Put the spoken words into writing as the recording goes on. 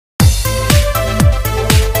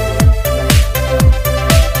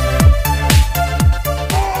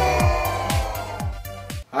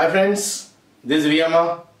Hi friends, this is VMR.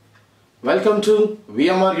 Welcome to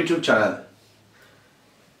VMR YouTube channel.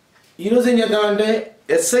 ఈరోజు ఏం చేద్దామంటే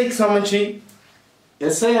ఎస్ఐకి సంబంధించి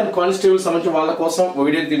ఎస్ఐ అండ్ కానిస్టేబుల్ సంబంధించి వాళ్ళ కోసం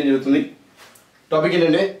వీడియో తీయడం జరుగుతుంది. టాపిక్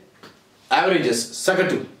ఏంటంటే యావరేజెస్,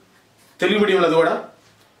 సగటు. తెలుగు మీడియంలో అది కూడా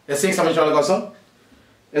ఎస్ఐకి సంబంధించిన వాళ్ళ కోసం,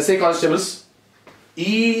 ఎస్ఐ కానిస్టేబుల్స్.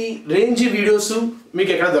 ఈ రేంజ్ వీడియోస్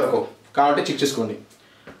మీకు ఎక్కడ దొరకవు కాబట్టి చెక్ చేసుకోండి.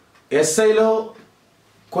 ఎస్ఐలో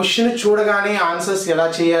క్వశ్చన్ చూడగానే ఆన్సర్స్ ఎలా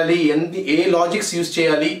చేయాలి, ఏ లాజిక్స్ యూజ్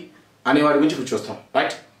చేయాలి అనే వాటి గురించి ఇప్పుడు చూస్తాం.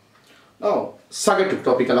 రైట్, సగటు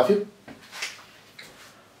topic. All of you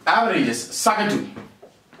averages.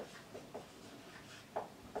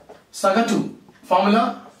 సగటు ఫార్ములా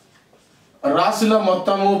రాసుల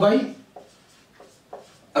మొత్తము బై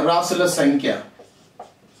రాసుల సంఖ్య.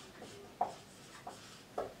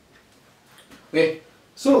 ఓకే,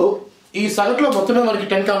 సో ఈ సగటులో మొత్తమే మనకి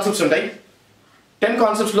 10 కాన్సెప్ట్స్ ఉంటాయి. 10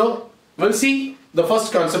 concepts lo we'll see the first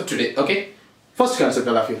concept today. Okay, first concept,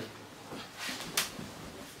 all of you.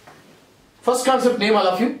 First concept name, all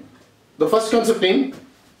of you. The first concept name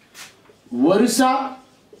varusa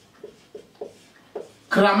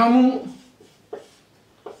kramamu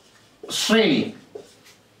shreni.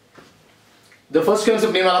 The first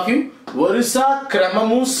concept name, all of you, varusa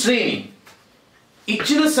kramamu shreni.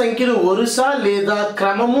 ఇచ్చిన సంఖ్యలు వరుస లేదా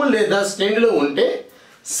క్రమము లేదా శ్రేణిలో ఉంటే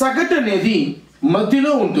సగటు అనేది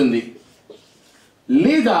మధ్యలో ఉంటుంది,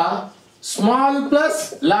 లేదా small plus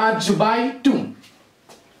large by 2.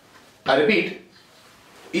 I repeat,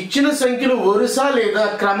 ఇచ్చిన సంఖ్యలు వరుస లేదా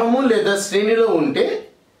క్రమము లేదా శ్రేణిలో ఉంటే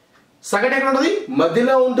సగటు ఎక్కడ ఉంటుంది?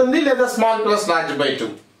 మధ్యలో ఉంటుంది, లేదా small plus large by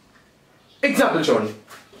 2. Example చూడండి.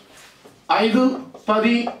 5,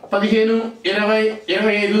 10, 15, 20,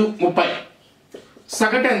 25, 30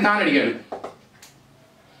 సగటు ఎంత అని అడిగాడు.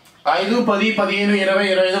 5, 10, 15, 20,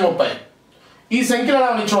 25, 30. ఈ సంఖ్యలు ఎలా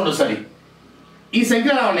ఉన్నాయి చూడండి ఒకసారి. ఈ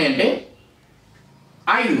సంఖ్యలు ఎలా ఉన్నాయంటే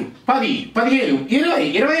 5, 10, 15, 20,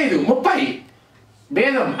 25, 30.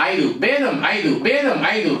 భేదం 5, భేదం 5, భేదం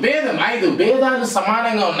 5, భేదం 5. భేదాలు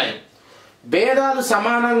సమానంగా ఉన్నాయి. భేదాలు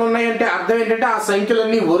సమానంగా ఉన్నాయంటే అర్థం ఏంటంటే ఆ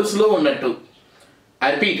సంఖ్యలన్నీ వరుసలో ఉన్నట్టు. ఐ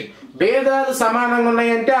రిపీట్, భేదాలు సమానంగా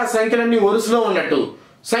ఉన్నాయంటే ఆ సంఖ్యలన్నీ వరుసలో ఉన్నట్టు.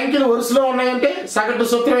 సంఖ్యలు వరుసలో ఉన్నాయంటే సగటు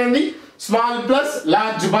సూత్రం ఏంది? Small plus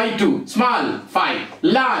large by 2. Small 5,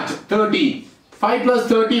 large 30. 5 plus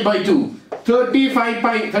 30 by 2,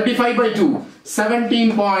 35 by 2,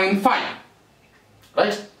 17.5.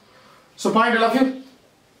 Right? So point, all of you.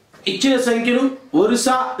 ఇచ్చిన సంఖ్యలు వరుస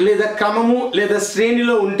లేదా క్రమము లేదా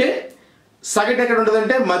శ్రేణిలో ఉంటే సగటు ఎక్కడ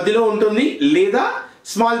ఉంటుందంటే మధ్యలో ఉంటుంది, లేదా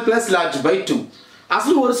స్మాల్ ప్లస్ లార్జ్ బై 2.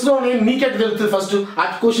 అసలు వరుసలో ఉన్నాయని మీకెట్ తెలుస్తుంది. ఫస్ట్ ఆ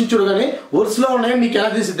క్వశ్చన్ చూడగానే వరుసలో ఉన్నాయని మీకు ఎలా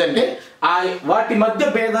తెలిసింది అంటే వాటి మధ్య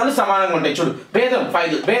భేదాలు సమానంగా ఉంటాయి. చూడు, భేదం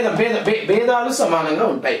 5, భేదం భేదాలు సమానంగా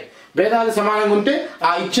ఉంటాయి. భేదాలు సమానంగా ఉంటే ఆ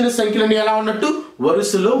ఇచ్చిన సంఖ్యలన్నీ ఎలా ఉన్నట్టు?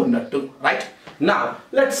 వరుసలో ఉన్నట్టు. Right, now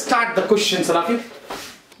let's start the questions. All of you,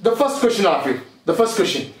 the first question, all of you, the first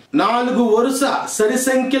question. 4 వరుస సరి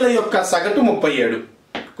సంఖ్యల యొక్క సగటు 37.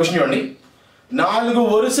 క్వశ్చన్ చూడండి. 4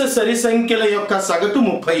 వరుస సరి సంఖ్యల యొక్క సగటు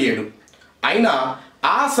 37 అయినా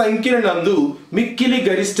ఆ సంఖ్యల నందు మిక్కిలి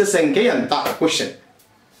గరిష్ట సంఖ్య ఎంత? క్వశ్చన్.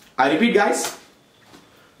 ఐ రిపీట్ గైస్,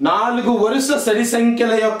 4 వరుస సరి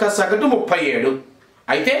సంఖ్యల యొక్క సగటు 37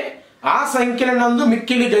 అయితే ఆ సంఖ్యల నందు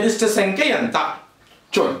మిక్కిలి గరిష్ట సంఖ్య ఎంత?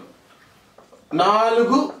 చూడండి,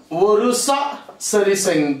 4 వరుస సరి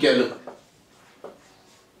సంఖ్యలు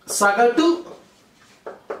సగటు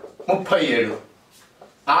 37.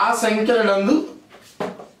 ఆ సంఖ్యల నందు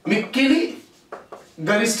మిక్కిలి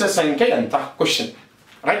గరిష్ట సంఖ్య ఎంత? క్వశ్చన్.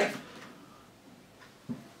 రైట్,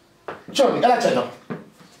 చూడండి ఎలా చేద్దాం.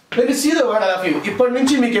 నేను సీదా వర్డ్, ఆల్ ఆఫ్ యూ. ఇప్పటి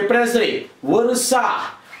నుంచి మీకు ఎప్పుడైనా సరే వరుస,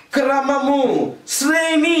 క్రమము,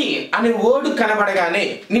 శ్రేణి అనే వర్డ్ కనబడగానే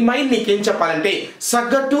నీ మైండ్ నీకేం చెప్పాలంటే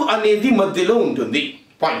సగటు అనేది మధ్యలో ఉంటుంది.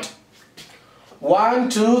 పాయింట్. 1,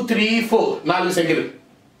 2, 3, 4 4 సంఖ్యలు.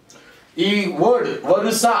 ఈ వర్డ్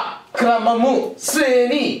వరుస, క్రమము,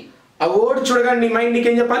 శ్రేణి, ఆ వర్డ్ చూడగానే నీ మైండ్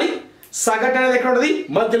నీకేం చెప్పాలి? సగటు అనేది ఎక్కడ ఉంటుంది?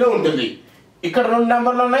 మధ్యలో ఉంటుంది. ఇక్కడ 2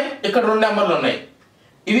 నెంబర్లు ఉన్నాయి, ఇక్కడ 2 నెంబర్లు ఉన్నాయి.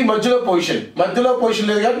 ఇది మధ్యలో పొజిషన్. మధ్యలో పొజిషన్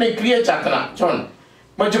లేదు కాబట్టి నేను క్రియేట్ చేస్తున్నా. చూడండి,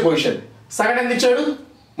 మధ్య పొజిషన్. సగటు ఎంత ఇచ్చాడు?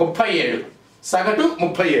 37. సగటు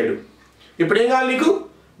 37. ఇప్పుడు ఏం కావాలి నీకు?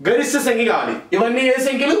 గరిష్ట సంఖ్య కావాలి. ఇవన్నీ ఏ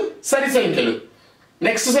సంఖ్యలు? సరి సంఖ్యలు.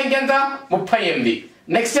 నెక్స్ట్ సంఖ్య ఎంత? 38.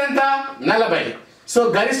 నెక్స్ట్ ఎంత? 40. సో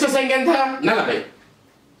గరిష్ట సంఖ్య ఎంత? 40.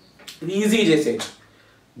 ఇది ఈజీ చేసేయచ్చు.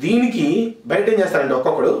 దీనికి బయట ఏం చేస్తారంటే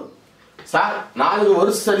ఒక్కొక్కడు, సార్ 4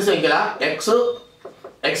 వరుస సరి సంఖ్యల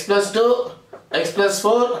x plus 2, x plus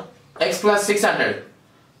 4, x plus 6 అంటాడు.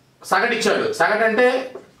 సగటు ఇచ్చాడు. సగటు అంటే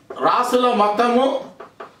రాసుల మొత్తము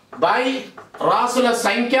బై రాసుల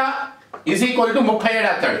సంఖ్య ఈజ్ ఈక్వల్ టు 37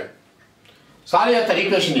 వేస్తాడు. సాల్వ్ చేస్తారు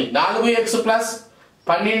ఈక్వేషన్ ని. 4x plus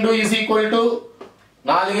 12 is equal to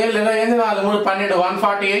 4 7 28 4 3 12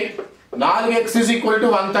 148. 4x is equal to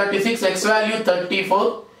 136. x value 34.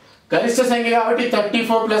 గరిష్ట సంఖ్య కాబట్టి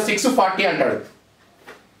 34 ప్లస్ 6 40 అంటాడు.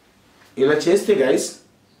 ఇలా చేస్తే గైస్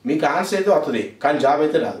మీకు ఆన్సర్ అయితే వస్తుంది, కానీ జాబ్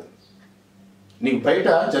అయితే రాదు. నీకు బయట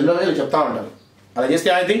జనరల్గా చెప్తా ఉంటారు, అలా చేస్తే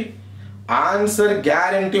అయితే ఆన్సర్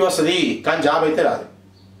గ్యారంటీ వస్తుంది, కానీ జాబ్ అయితే రాదు.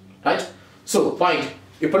 రైట్? సో పాయింట్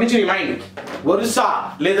ఇప్పటి నుంచి నీ మైండ్ వరుస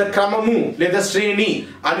లేదా క్రమము లేదా శ్రేణి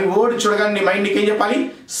అని వర్డ్ చూడగానే నీ మైండ్ నీకు ఏం చెప్పాలి?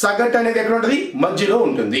 సగటు అనేది ఎక్కడ ఉంటుంది? మధ్యలో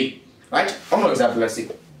ఉంటుంది. రైట్? Example let's see.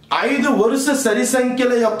 5 వరుస సరి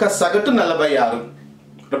సంఖ్యల యొక్క సగటు 46.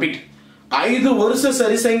 రిపీట్. 5 వరుస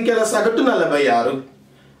సరి సంఖ్యల సగటు 46.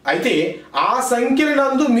 అయితే ఆ సంఖ్యల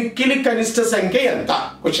నందు మిక్కిలి కనిష్ట సంఖ్య ఎంత?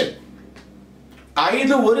 క్వశ్చన్.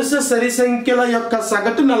 5 వరుస సరి సంఖ్యల యొక్క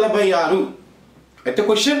సగటు 46. అయితే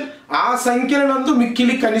క్వశ్చన్, ఆ సంఖ్యల నందు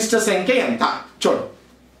మిక్కిలి కనిష్ట సంఖ్య ఎంత? చూడు,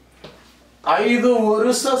 5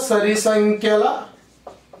 వరుస సరి సంఖ్యల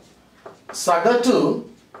సగటు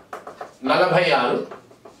 46.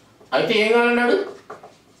 అయితే ఏం కావాలన్నాడు?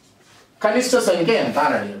 కనిష్ట సంఖ్య ఎంత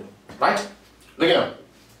అని అడిగాడు. రైట్?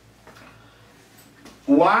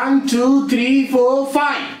 1 2 3 4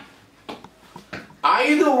 5.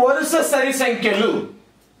 5 వరుస సరి సంఖ్యలు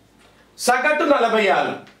సగటు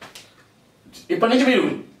 46. ఇప్పటి నుంచి మీరు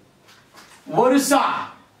వరుస,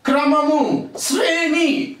 క్రమము, శ్రేణి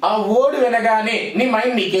ఆ వర్డ్ వినగానే నీ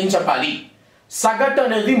మైండ్ నీకేం చెప్పాలి? సగటు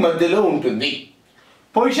అనేది మధ్యలో ఉంటుంది.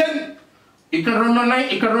 పొజిషన్ ఇక్కడ 2 ఉన్నాయి,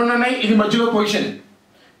 ఇక్కడ 2 ఉన్నాయి, ఇది మధ్యలో పొజిషన్.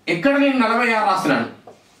 ఇక్కడ నేను 46 రాస్తున్నాను,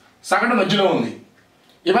 సగటు మధ్యలో ఉంది.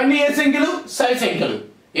 ఇవన్నీ ఏ సంఖ్యలు? సరి సంఖ్యలు.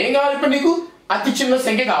 ఏం కావాలి ఇప్పుడు నీకు? అతి చిన్న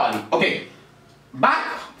సంఖ్య కావాలి. ఓకే,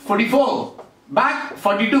 బ్యాక్ 44, బ్యాక్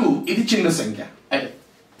 42, ఇది చిన్న సంఖ్య.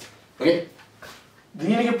 ఓకే,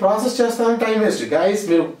 దీనికి ప్రాసెస్ చేస్తాను, టైం వేస్ట్ గైస్.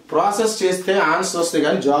 మీరు ప్రాసెస్ చేస్తే ఆన్సర్ వస్తే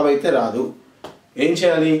కానీ జాబ్ అయితే రాదు. ఏం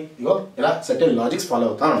చేయాలి? ఇగో ఇలా సర్టెన్ లాజిక్స్ ఫాలో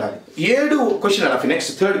అవుతా ఉండాలి. 7 క్వశ్చన్ అలా.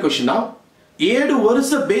 నెక్స్ట్ థర్డ్ క్వశ్చన్ నా. 7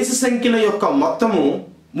 వరుస బేసి సంఖ్యల యొక్క మొత్తము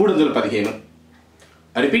 315.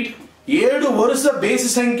 రిపీట్. 7 వరుస బేసి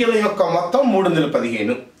సంఖ్యల యొక్క మొత్తం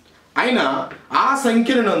 315. అయినా ఆ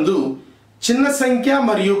సంఖ్యల నందు చిన్న సంఖ్య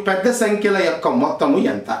మరియు పెద్ద సంఖ్యల యొక్క మొత్తము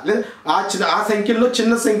ఎంత? లేదా ఆ సంఖ్యలో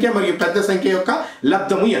చిన్న సంఖ్య మరియు పెద్ద సంఖ్య యొక్క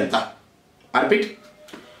లబ్ధము ఎంత? రిపీట్.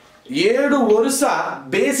 7 వరుస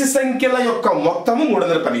బేసి సంఖ్యల యొక్క మొత్తము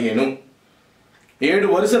 315. 7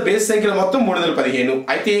 వరుస బేసి సంఖ్యల మొత్తం 315.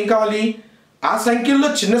 అయితే ఏం కావాలి? ఆ సంఖ్యల్లో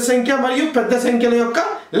చిన్న సంఖ్య మరియు పెద్ద సంఖ్యల యొక్క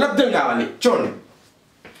లబ్ధం కావాలి. చూడండి,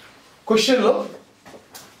 క్వశ్చన్లో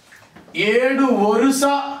 7 వరుస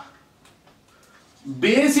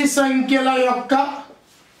బేసి సంఖ్యల యొక్క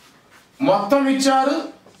మొత్తం ఇచ్చారు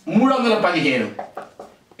 315.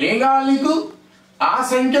 ఏం కావాలి నీకు? ఆ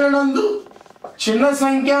సంఖ్యల నందు చిన్న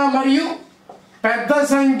సంఖ్య మరియు పెద్ద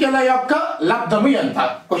సంఖ్యల యొక్క లబ్ధము ఎంత?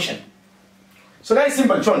 క్వశ్చన్. So guys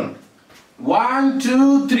simple. చూడండి, 1 2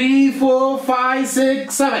 3 4 5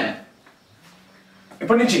 6 7.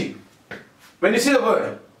 ఇప్పటి నుంచి when you see the word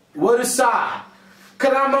వరుస,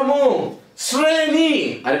 క్రమము, శ్రేణి,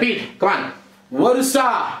 రిపీట్, కమ్ ఆన్. వరుస,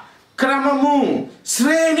 క్రమము,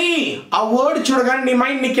 శ్రేణి ఆ వర్డ్ చూడగానే నీ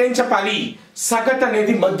మైండ్ నీకేం చెప్పాలి? సగటు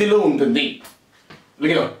అనేది మధ్యలో ఉంటుంది.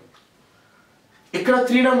 ఇక్కడ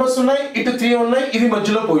 3 నెంబర్స్ ఉన్నాయి, ఇటు 3 ఉన్నాయి, ఇది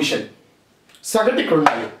మధ్యలో పొజిషన్. సగటు ఇక్కడ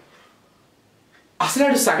ఉండాలి. అసలు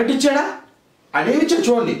అటు సగటు ఇచ్చాడా? అదేమి ఇచ్చాడు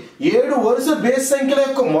చూడండి. 7 వరుస బేస్ సంఖ్యల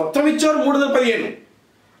యొక్క మొత్తం ఇచ్చారు 315.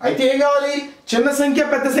 అయితే ఏం కావాలి? చిన్న సంఖ్య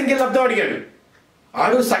పెద్ద సంఖ్య లబ్ధం అడిగాడు.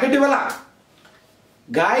 ఆడు సగటు ఇవ్వాల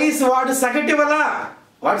గాయస్, వాడు సగటు ఇవ్వాల.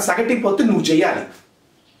 వాడు సగటు ఇపోతే నువ్వు చెయ్యాలి.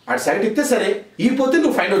 వాడు సగటు ఇస్తే సరే, ఈ పోతే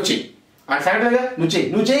నువ్వు ఫైండ్ అవుట్ చెయ్యి. వాడు సగటుగా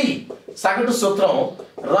నువ్వు చెయ్యి. సగటు సూత్రం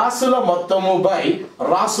రాసుల మొత్తము బై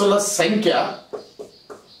రాసుల సంఖ్య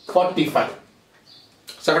 45.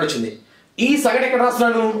 సగటు వచ్చింది. ఈ సగటు ఎక్కడ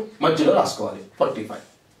రాస్తున్నాను? మధ్యలో రాసుకోవాలి 45.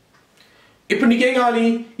 ఇప్పుడు నీకేం కావాలి?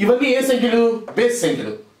 ఇవన్నీ ఏ సంఖ్యలు? బేస్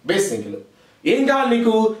సంఖ్యలు. బేస్ సంఖ్యలు. ఏం కావాలి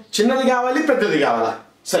నీకు? చిన్నది కావాలి, పెద్దది కావాలా?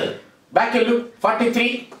 సరే, బ్యాక్ వెళ్ళు. 43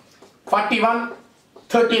 41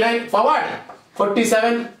 39 ఫార్వర్డ్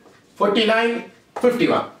 47 49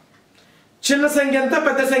 51. చిన్న సంఖ్య ఎంత?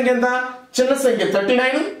 పెద్ద సంఖ్య ఎంత? చిన్న సంఖ్య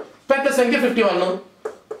 39, పెద్ద సంఖ్య 51.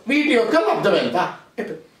 వీటి యొక్క లబ్ధం ఎంత?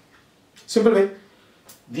 Simple way.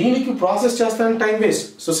 దీనికి ప్రాసెస్ చేస్తాను, టైం వేస్ట్.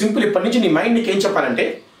 So simple. ఇప్పటి నుంచి నీ మైండ్ నీకు ఏం చెప్పాలంటే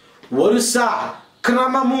వరుస,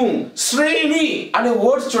 క్రమము, శ్రేణి అనే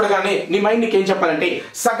వర్డ్స్ చూడగానే నీ మైండ్ నీకు ఏం చెప్పాలంటే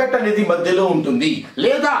సగటు అనేది మధ్యలో ఉంటుంది,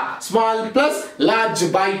 లేదా small plus large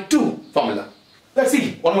by 2 formula. Let's see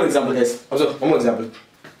one more example guys. Observe one more example.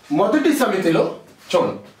 మొదటి సమితిలో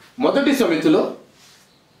చూడండి, మొదటి సమితిలో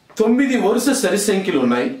 9 వరుస సరి సంఖ్యలు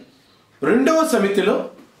ఉన్నాయి. రెండవ సమితిలో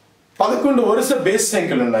 11 వరుస బేస్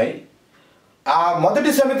సంఖ్యలు ఉన్నాయి. ఆ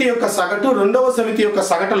మొదటి సమితి యొక్క సగటు రెండవ సమితి యొక్క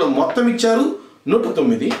సగటులో మొత్తం ఇచ్చారు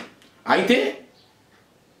 109. అయితే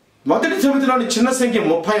మొదటి సమితిలోని చిన్న సంఖ్య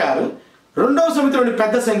 36, రెండవ సమితిలోని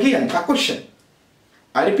పెద్ద సంఖ్య ఎంత? క్వశ్చన్.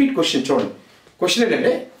 I repeat question. చూడండి, క్వశ్చన్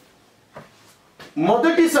ఏంటంటే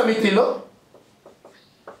మొదటి సమితిలో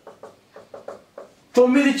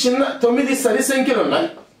 9 సరి సంఖ్యలు ఉన్నాయి.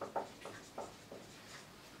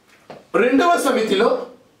 రెండవ సమితిలో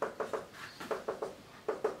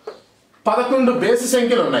 11 బేసి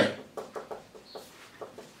సంఖ్యలు ఉన్నాయి.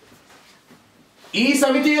 ఈ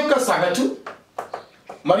సమితి యొక్క సగటు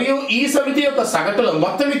మరియు ఈ సమితి యొక్క సగటులో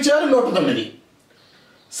మొత్తం ఇచ్చారు 109.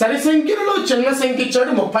 సరి సంఖ్యలలో చిన్న సంఖ్య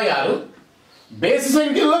ఇచ్చాడు 36, బేసి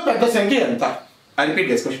సంఖ్యలో పెద్ద సంఖ్య ఎంత? I repeat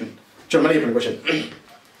guys question. చూడండి చెప్పండి క్వశ్చన్.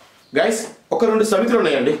 గైస్ ఒక 2 సమితులు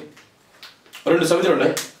ఉన్నాయండి. 2 సమితులు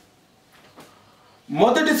ఉన్నాయి.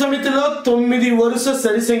 మొదటి సమితిలో 9 వరుస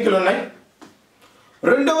సరి సంఖ్యలు ఉన్నాయి.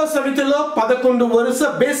 రెండవ సమితిలో 11 వరుస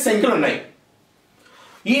బేస్ సంఖ్యలు ఉన్నాయి.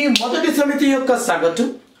 ఈ మొదటి సమితి యొక్క సగటు,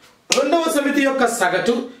 రెండవ సమితి యొక్క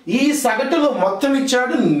సగటు, ఈ సగటులో మొత్తం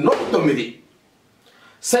ఇచ్చాడు 109.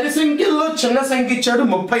 సరి సంఖ్యల్లో చిన్న సంఖ్య ఇచ్చాడు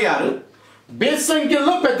 36, బేస్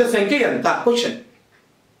సంఖ్యల్లో పెద్ద సంఖ్య ఎంత? క్వశ్చన్.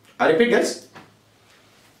 I repeat guys.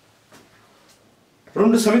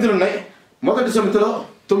 2 సమితులు ఉన్నాయి. మొదటి సమితిలో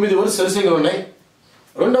 9 వరుస సరి సంఖ్యలు ఉన్నాయి.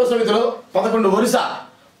 రెండవ సమితిలో 11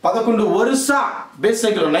 వరుస బేస్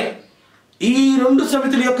సంఖ్యలు ఉన్నాయి. ఈ 2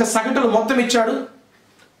 సమితుల యొక్క సగటులు మొత్తం ఇచ్చాడు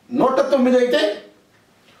 109. అయితే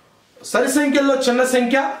సరి సంఖ్యల్లో చిన్న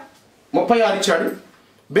సంఖ్య 36 ఇచ్చాడు,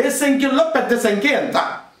 బేస్ సంఖ్యల్లో పెద్ద సంఖ్య ఎంత?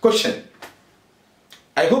 Question.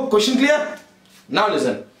 I hope question clear. Now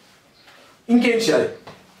listen. ఇంకేం చేయాలి?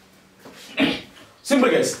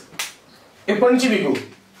 Simple guys. ఇప్పటి నుంచి మీకు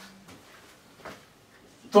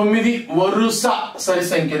 9 వరుస సరి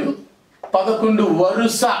సంఖ్యలు, 11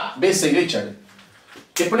 వరుస బేస్ సంఖ్య ఇచ్చాడు.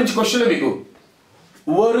 ఇప్పటి నుంచి క్వశ్చన్ మీకు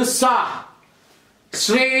వరుస,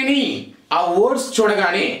 శ్రేణి, ఆ వర్డ్స్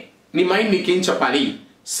చూడగానే నీ మైండ్ నీకేం చెప్పాలి?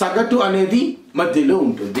 సగటు అనేది మధ్యలో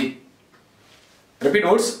ఉంటుంది. Repeat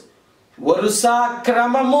words. వరుస,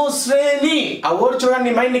 క్రమము, శ్రేణి, ఆ వర్డ్ చూడగానే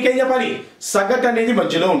నీ మైండ్ నీకేం చెప్పాలి? సగటు అనేది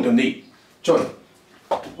మధ్యలో ఉంటుంది. చూడండి,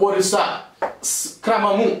 వరుస,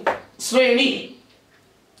 క్రమము, శ్రేణి,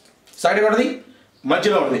 సగటు ఉంటుంది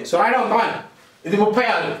మధ్యలో ఉంటుంది. సో రాయడం కమాన్. ఇది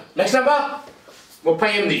 36. Next number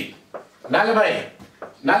 38, 40,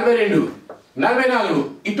 42, 44.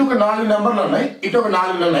 ఇటు ఒక 4 నెంబర్లు ఉన్నాయి, ఇటు ఒక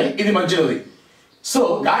 4 ఉన్నాయి. ఇది మధ్యలోది. సో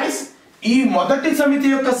గాయస్, ఈ మొదటి సమితి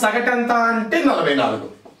యొక్క సగటు ఎంత అంటే 44.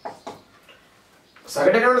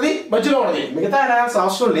 సగటు ఎక్కడ ఉన్నది? మధ్యలో ఉన్నది. మిగతా రాయాల్సిన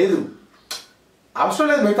అవసరం లేదు.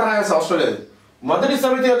 మిగతా రాయాల్సిన అవసరం లేదు. మొదటి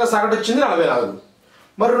సమితి యొక్క సగటు వచ్చింది 44.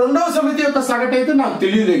 మరి రెండవ సమితి యొక్క సగటు అయితే నాకు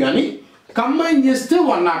తెలియదు, కానీ కంబైన్ చేస్తే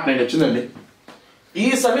 109 వచ్చిందండి. ఈ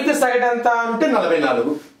సమితి సగటు ఎంత అంటే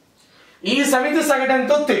 44. ఈ సమితి సగటు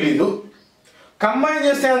ఎంతో తెలీదు. కంబైన్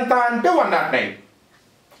చేస్తే ఎంత అంటే 109.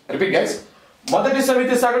 Repeat guys. మొదటి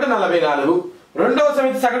సమితి సగటు 44, రెండవ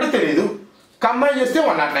సమితి సగటు తెలీదు. కంబైన్ చేస్తే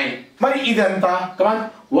 109. మరి ఇది ఎంత? కమాన్.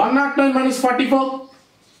 109 మైనస్ 44,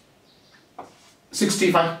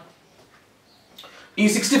 65. ఈ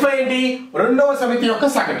 65 ఏంటి? రెండవ సమితి యొక్క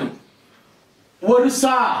సగటు. వరుస,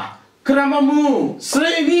 క్రమము,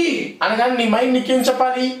 శ్రేణి అనగానే నీ మైండ్ నీకేం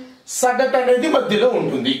చెప్పాలి? సగటు అనేది మధ్యలో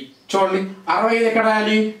ఉంటుంది. చూడండి, 65 ఎక్కడ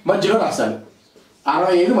రాయాలి? మధ్యలో రాశాను.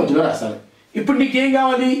 65 మధ్యలో రాశాను. ఇప్పుడు నీకేం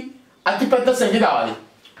కావాలి? అతి పెద్ద సంఖ్య కావాలి.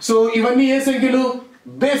 సో ఇవన్నీ ఏ సంఖ్యలు?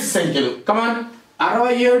 బేస్ సంఖ్యలు. కమాన్.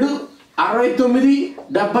 67, 69,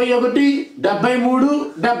 71, 73,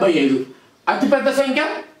 75. అతి పెద్ద సంఖ్య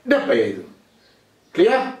 75.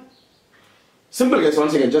 Clear? Simple guys.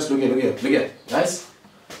 Once again just look here guys.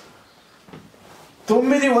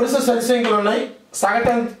 9 వరుస సరి సంఖ్యలు ఉన్నాయి.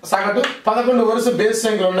 సగటు 11 వరుస బేస్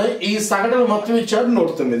సంఖ్యలు ఉన్నాయి. ఈ సగటును మొత్తం ఇచ్చాడు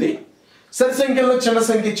 109. సరి సంఖ్యలో చిన్న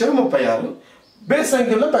సంఖ్య ఇచ్చాడు 36. బేస్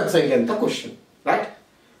సంఖ్యలో పెద్ద సంఖ్య ఎంత? క్వశ్చన్. రైట్.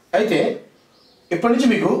 అయితే ఇప్పటి నుంచి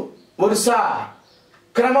మీకు వరుస,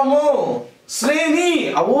 క్రమము, శ్రేణి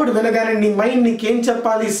ఆ వర్డ్ వినగానే నీ మైండ్ నీకేం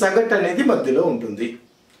చెప్పాలి? సగటు అనేది మధ్యలో ఉంటుంది.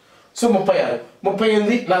 సో 36,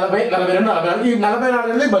 38, 40, 42, 44. ఈ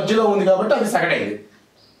 44 అనేది మధ్యలో ఉంది కాబట్టి అది సగటు అయింది.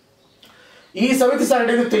 ఈ సమితి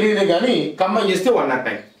సగటు అనేది తెలియదు, కానీ కంబైన్ చేస్తే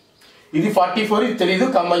 109. ఇది 44, ఇది తెలియదు,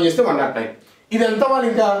 కంబైన్ చేస్తే 109. ఇది ఎంత వాళ్ళు?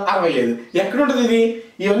 ఇంకా 65. ఎక్కడ ఉంటుంది ఇది?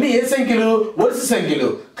 ఇవన్నీ ఏ సంఖ్యలు? వరుస సంఖ్యలు.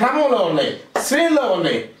 క్రమంలో ఉన్నాయి, శ్రేణిలో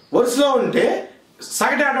ఉన్నాయి. వరుసలో ఉంటే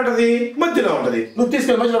సగటు ఎక్కడ ఉంటుంది? మధ్యలో ఉంటుంది. నువ్వు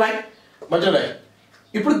తీసుకెళ్ళి మధ్యలో రాయి.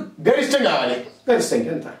 ఇప్పుడు గరిష్టం కావాలి. గరిష్ట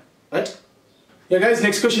సంఖ్య ఎంత? రైట్. గైస్,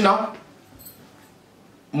 నెక్స్ట్ క్వశ్చన్ నా.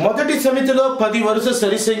 మొదటి సమితిలో 10 వరుస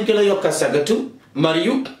సరి సంఖ్యల యొక్క సగటు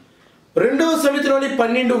మరియు రెండవ సమితిలోని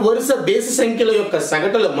 12 వరుస బేసి సంఖ్యల యొక్క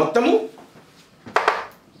సగటుల మొత్తము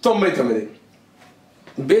 99.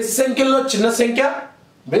 బేసి సంఖ్యల్లో చిన్న సంఖ్య,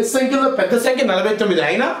 బేసి సంఖ్యలో పెద్ద సంఖ్య 49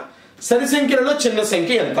 అయినా సరి సంఖ్యలలో చిన్న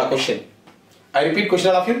సంఖ్య ఎంత? Question. I repeat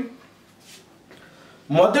question of you.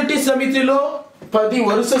 మొదటి సమితిలో 10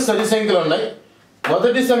 వరుస సరి సంఖ్యలు ఉన్నాయి.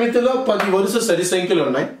 మొదటి సమితిలో 10 వరుస సరి సంఖ్యలు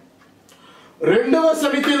ఉన్నాయి. రెండవ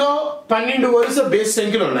సమితిలో 12 వరుస బేసి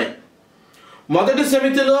సంఖ్యలు ఉన్నాయి. మొదటి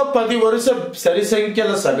సమితిలో 10 వరుస సరి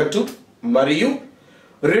సంఖ్యల సగటు మరియు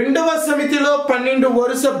రెండవ సమితిలో 12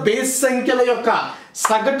 వరుస బేస్ సంఖ్యల యొక్క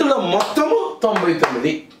సగటుల మొత్తము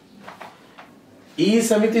 99. ఈ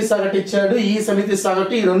సమితి సగటు ఇచ్చాడు, ఈ సమితి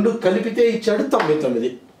సగటు, ఈ రెండు కలిపితే ఇచ్చాడు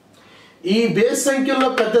 99. ఈ బేస్ సంఖ్యల్లో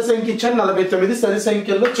పెద్ద సంఖ్య ఇచ్చాడు 49, సరి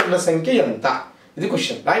సంఖ్యల్లో చిన్న సంఖ్య ఎంత? ఇది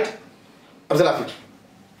question. Right? Observe it.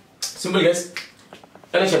 Simple guys.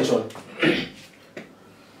 Connection చూడండి.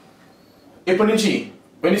 ఇప్పటి నుంచి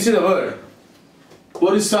when you see the word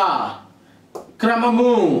వరుస,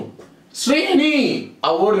 క్రమము, శ్రేణి, ఆ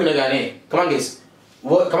వర్డ్ వినగానే come on guys,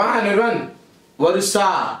 come on everyone, వరుస,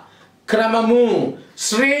 క్రమము,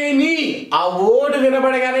 శ్రేణి, ఆ వర్డ్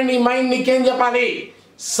వినబడగానే నీ మైండ్ నీకేం చెప్పాలి?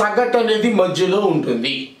 సగటు అనేది మధ్యలో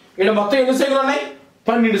ఉంటుంది. ఇక్కడ మొత్తం ఎన్ని సంఖ్యలు ఉన్నాయి?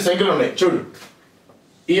 12 సంఖ్యలు ఉన్నాయి. చూడు,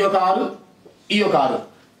 ఈ ఒక 6, ఈ ఒక 6.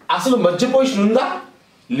 అసలు మధ్య పొజిషన్ ఉందా?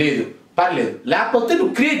 లేదు. పర్లేదు, లేకపోతే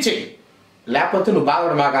నువ్వు క్రియేట్ చేయి. లేకపోతే నువ్వు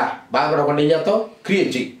బాధపడకుండా ఏం చేస్తావు?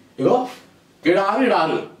 క్రియేట్ చేయి. ఇగో ఈడ 6, ఈడ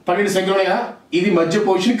 6, 12 సంఖ్యలు ఉన్నాయి కదా, ఇది మధ్య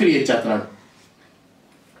పొజిషన్ క్రియేట్ చేస్తున్నాడు.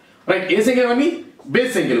 రైట్? ఏ సంఖ్యలు అన్నీ?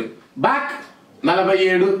 బేస్ సంఖ్యలు. బ్యాక్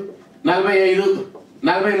 47, 45,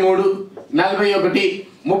 43,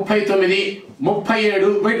 41,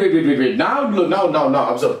 39, 37. వెయిట్. నా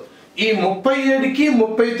అబ్జర్వ్. ఈ 37కి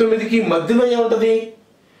 39కి మధ్యలో ఏముంటది?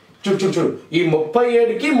 చూడు, ఈ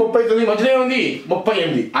 37కి 39 మధ్యలో ఏముంది?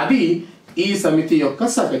 38. అది ఈ సమితి యొక్క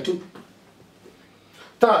సగటు.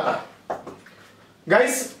 తర్వాత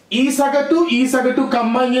గైస్, ఈ సగటు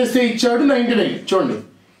కంబైన్ చేస్తే ఇచ్చాడు 99. చూడండి,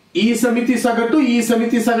 ఈ సమితి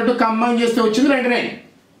సగటు కంబైన్ చేస్తే వచ్చింది 99.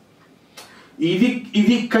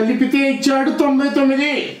 ఇది కలిపితే ఇచ్చాడు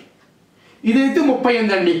 99. ఇదైతే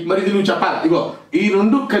 38 అండి. మరి ఇది నువ్వు చెప్పాలి. ఇగో ఈ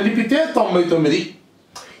రెండు కలిపితే 99,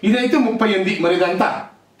 ఇదైతే 38. మరి ఇదంతా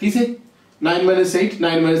తీసే 9 - 8,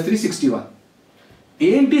 9 - 3, 61.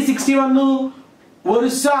 ఏంటి 61?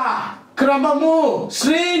 వరుస, క్రమము,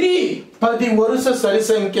 శ్రేణి, 10 వరుస సరి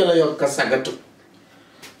సంఖ్యల యొక్క సగటు.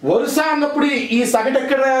 వరుస అన్నప్పుడు ఈ సగటు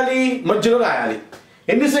ఎక్కడ రాయాలి? మధ్యలో రాయాలి.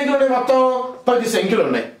 ఎన్ని సంఖ్యలు ఉన్నాయి? మొత్తం 10 సంఖ్యలు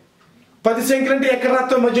ఉన్నాయి. 10 సంఖ్యలు అంటే ఎక్కడ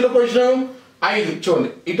రాస్తాం? మధ్యలో పొజిషన్ 5. చూడండి,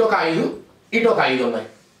 ఇటు ఒక 5, ఇటు ఒక 5 ఉన్నాయి.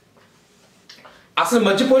 అసలు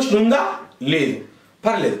మధ్య పొజిషన్ ఉందా? లేదు.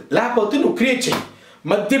 పర్లేదు, లేకపోతే నువ్వు క్రియేట్ చేయి.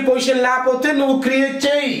 మధ్య పొజిషన్ లేకపోతే నువ్వు క్రియేట్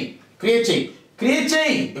చేయి.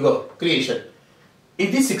 ఇగో క్రియేషన్.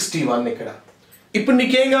 ఇది 61 ఇక్కడ. ఇప్పుడు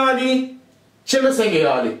నీకేం కావాలి? చిన్న సంఖ్య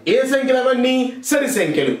కావాలి. ఏ సంఖ్యలు అవన్నీ? సరి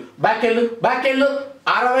సంఖ్యలు. బ్యాక్ వెళ్ళు. 60,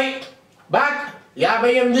 బ్యాక్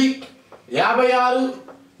 58, 56,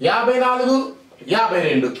 54,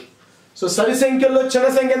 52. సో సరి సంఖ్యల్లో చిన్న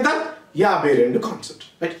సంఖ్య ఎంత? 52. కాన్సెప్ట్.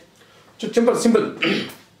 రైట్? సింపుల్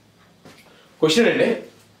క్వశ్చన్ అండి.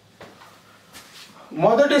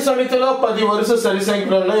 మొదటి సమితిలో 10 వరుస సరి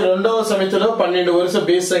సంఖ్యలు ఉన్నాయి. రెండవ సమితిలో 12 వరుస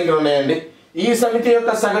బేస్ సంఖ్యలు ఉన్నాయండి. ఈ సమితి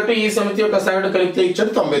యొక్క సగటు, ఈ సమితి యొక్క సగటు కలిపితే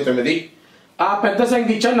ఇచ్చాడు 99. ఆ పెద్ద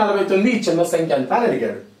సంఖ్య ఇచ్చాడు 49. ఈ చిన్న సంఖ్య ఎంత అని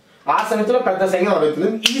అడిగాడు. ఆ సమితిలో పెద్ద సంఖ్య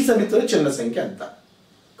 49, ఈ సమితిలో చిన్న సంఖ్య ఎంత?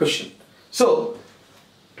 క్వశ్చన్. సో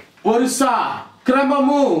వరుస,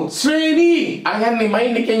 క్రమము, శ్రేణి అనగానే నీ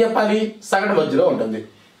మైండ్ నీకేం చెప్పాలి? సగటు మధ్యలో ఉంటుంది.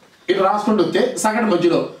 ఇటు రాసుకుంటూ వస్తే సగటు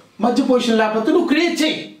మధ్యలో, మధ్య పొజిషన్ లేకపోతే నువ్వు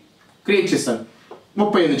క్రియేట్ చేస్తాను.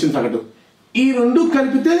 35 వచ్చింది సగటు. ఈ రెండు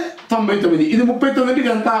కలిపితే 99. ఇది 39,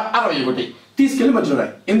 ఎంత? 61. తీసుకెళ్లి మధ్యలో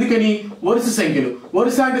రాయి. ఎందుకని? వరుస సంఖ్యలు.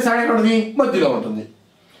 వరుస అంటే సగటు ఎక్కడ ఉంటుంది? మధ్యలో ఉంటుంది.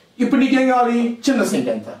 ఇప్పుడు నీకేం కావాలి? చిన్న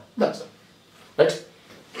సంఖ్య ఎంత? That's right.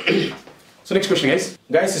 So next question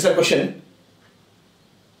guys is question.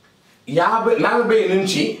 40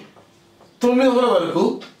 నుంచి 900 వరకు,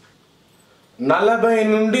 40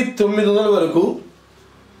 నుండి 900 వరకు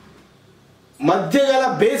మధ్య గల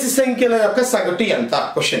బేసి సంఖ్యల యొక్క సగటు ఎంత?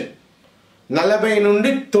 క్వశ్చన్. 40 నుండి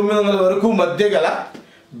 900 వరకు మధ్య గల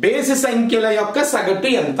బేసి సంఖ్యల యొక్క సగటు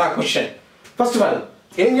ఎంత? క్వశ్చన్. ఫస్ట్ ఆఫ్ ఆల్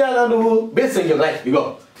ఏం చేయాలి? నువ్వు బేసి సంఖ్యలు రాయి. ఇగో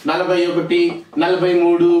 41,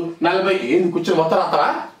 43, 40. ఏంది కూర్చొని మొత్తం రాస్తావా?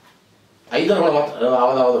 5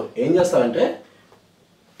 అవదు. ఏం చేస్తావంటే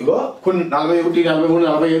ఇగో కొన్ని 41, 43,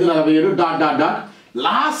 45, 47 డాట్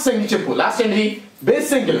లాస్ట్ సంఖ్య చెప్పు. లాస్ట్ ఏంటి? బేస్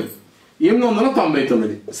సంఖ్యలు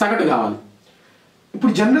 899 సగటు కావాలి.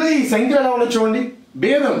 ఇప్పుడు జనరల్గా ఈ సంఖ్యలు ఎలా ఉన్నాయి చూడండి.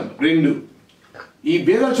 భేదం 2, ఈ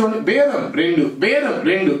భేదాలు చూడండి, భేదం 2, భేదం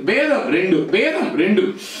 2, భేదం 2, భేదం 2.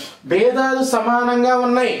 భేదాలు సమానంగా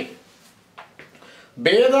ఉన్నాయి.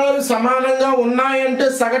 భేదాలు సమానంగా ఉన్నాయంటే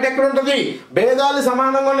సగటు ఎక్కడ ఉంటుంది? భేదాలు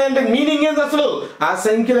సమానంగా ఉన్నాయంటే మీనింగ్ ఏంటి? అసలు ఆ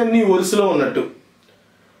సంఖ్యలన్నీ వరుసలో ఉన్నట్టు.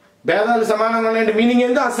 భేదాలు సమానంగా ఉన్నాయంటే మీనింగ్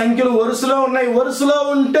ఏంటో ఆ సంఖ్యలు వరుసలో ఉన్నాయి. వరుసలో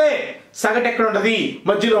ఉంటే సగటు ఎక్కడ ఉంటుంది?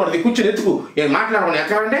 మధ్యలో ఉంటుంది. కూర్చొని ఎత్తుకు, ఏం మాట్లాడమని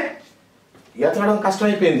ఎత్తాలంటే ఎత్తడం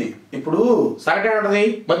కష్టమైపోయింది. ఇప్పుడు సగటు ఎక్కడ ఉంటుంది?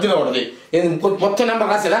 మధ్యలో ఉంటుంది. మొత్తం నెంబర్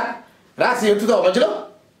రాసేదా? రాసి ఎత్తుతావు, మధ్యలో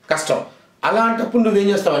కష్టం. అలాంటప్పుడు నువ్వేం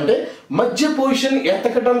చేస్తావంటే మధ్య పొజిషన్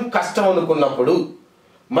ఎత్తకటం కష్టం అనుకున్నప్పుడు,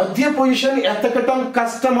 మధ్య పొజిషన్ ఎత్తకటం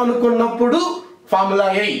కష్టం అనుకున్నప్పుడు ఫార్ములా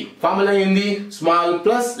ఏంది? Small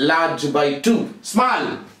plus large by 2. Small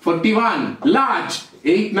 41, large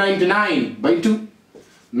 899/2,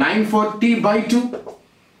 940/2.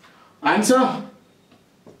 Answer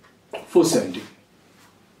 470.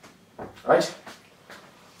 Right.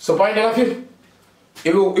 So point ఎలా ఫీల్?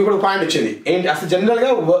 ఇప్పుడు పాయింట్ వచ్చింది ఏంటి? అసలు జనరల్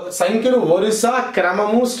గా సంఖ్యలు వరుస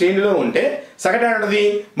క్రమము శ్రేణిలో ఉంటే సగటు ఉంటుంది,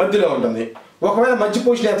 మధ్యలో ఉంటుంది. ఒకవేళ మధ్య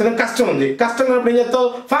పొజిషన్ ఎత్తడం కష్టం ఉంది. కష్టం ఉన్నప్పుడు ఏం చేస్తావు?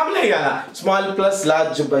 ఫార్ములా కదా, small plus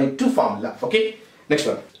large by 2 formula. Okay, next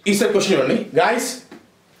one. ఈసారి క్వశ్చన్ ఇవ్వండి గాయస్.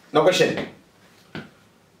 నా క్వశ్చన్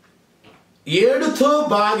 7తో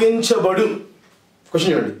భాగించబడు.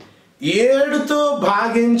 క్వశ్చన్ ఇవ్వండి. 7తో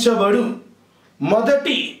భాగించబడు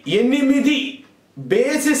మొదటి 8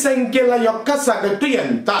 బేసి సంఖ్యల యొక్క సగటు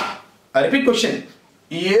ఎంత? Repeat question.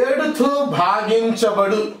 7తో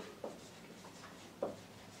భాగించబడు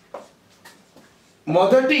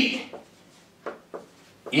మొదటి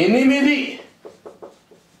 8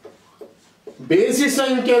 బేసి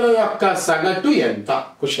సంఖ్యల యొక్క సగటు ఎంత?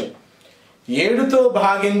 క్వశ్చన్. 7తో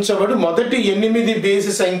భాగించబడు మొదటి 8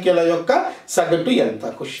 బేసి సంఖ్యల యొక్క సగటు ఎంత?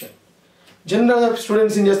 క్వశ్చన్. జనరల్గా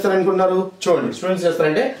స్టూడెంట్స్ ఏం చేస్తారనుకున్నారు? చూడండి, స్టూడెంట్స్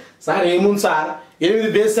చేస్తారంటే సార్ ఏముంది సార్, 8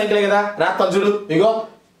 బేసి సంఖ్యలే కదా, రాత్రి చూడు, ఇగో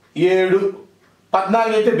 7,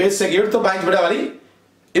 14 అయితే బేసి సంఖ్య. 7తో భాగించబడేవాలి,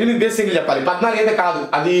 8 బేసి సంఖ్యలు చెప్పాలి. 14 అయితే కాదు,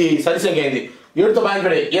 అది సరి సంఖ్య అయింది. 7తో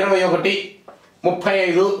భాగించబడే 21, 35,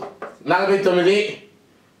 49, 63,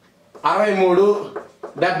 77,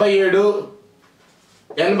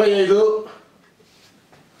 85,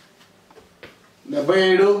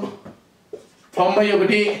 77,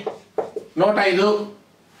 91, 105.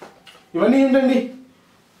 ఇవన్నీ ఏంటండి?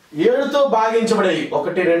 7తో భాగించబడేవి. 1,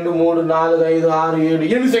 2, 3, 4, 5, 6, 7,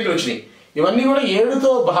 8 సంఖ్యలు వచ్చినాయి. ఇవన్నీ కూడా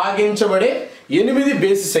 7తో భాగించబడే 8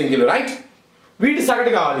 బేసి సంఖ్యలు. రైట్. వీటి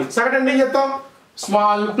సగటు కావాలి. సగటు అంటే ఏం చెప్తాం?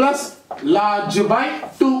 Small plus large by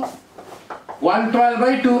 2,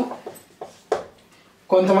 112/2.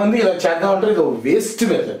 కొంతమంది ఇలా చేద్దాం అంటారు, ఇది ఒక వేస్ట్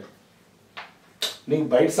మెథడ్. నీకు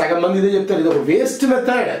బయట సగం మంది ఇదే చెప్తారు, ఇది ఒక వేస్ట్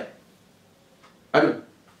మెథడ్.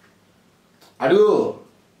 అడుగు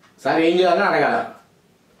సార్ ఏం చేయాలని అడగాల.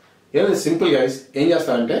 ఏదో సింపుల్ గైస్. ఏం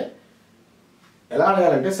చేస్తారంటే ఎలా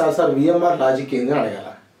అడగాలంటే సార్ విఎంఆర్ లాజిక్ ఏంది అని అడగాల.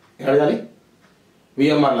 ఏం అడగాలి?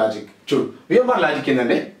 VMR logic. చూడు, విఎంఆర్ లాజిక్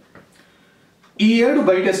ఏంటంటే ఈ 7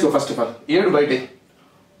 బయటేసుకో. ఫస్ట్ ఆఫ్ ఆల్ 7 బయటే.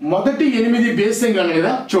 మొదటి 8 బేస్ సంఖ్యలు ఉన్నాయి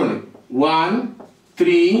కదా, చూడండి. 1,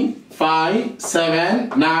 3, 5, 7,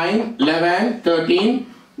 9, 11, 13,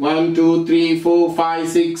 1, 2, 3, 4, 5,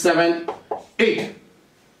 6, 7, 8.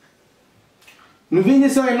 నువ్వేం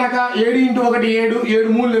చేసావు? వెళ్ళాక 7 × 1 7, 7 ×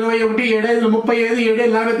 3 21, 7 × 5 35, 7 ×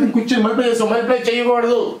 40 కూర్చొని మల్టిప్లై చేస్తావు. మల్టిప్లై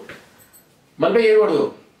చేయకూడదు.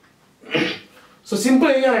 సో సింపుల్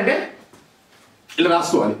ఏం చేయాలంటే ఇలా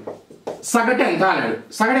రాసుకోవాలి. సగటు ఎంత అన్నాడు.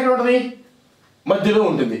 సగటు ఎక్కడ ఉంటుంది? మధ్యలో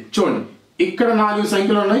ఉంటుంది. చూడండి, ఇక్కడ 4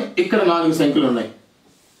 సంఖ్యలు ఉన్నాయి, ఇక్కడ 4 సంఖ్యలు ఉన్నాయి.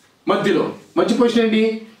 మధ్యలో మధ్య పొజిషన్ ఏంటి?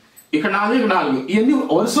 ఇక్కడ 4, ఇక్కడ 4. ఇవన్నీ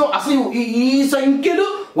వరుసలో. అసలు ఈ సంఖ్యలు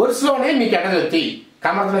వరుసలోనే మీకు ఎక్కడ వెళ్తాయి?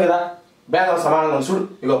 కనబడుతుంది కదా, భేదాలు సమానంగా ఉంది. చూడు,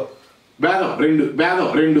 ఇగో భేదం 2, భేదం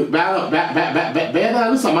 2,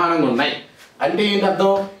 భేదాలు సమానంగా ఉన్నాయి అంటే ఏంటి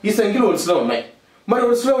అర్థం? ఈ సంఖ్యలు వరుసలో ఉన్నాయి. మరి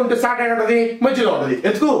వరుసలో ఉంటే స్టార్ట్ అయి ఉంటుంది, మధ్యలో ఉంటుంది.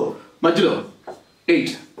 ఎత్తుకు, మధ్యలో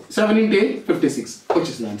 8, 7 × 8 56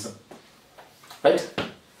 వచ్చేసింది ఆన్సర్. రైట్.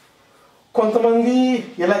 కొంతమంది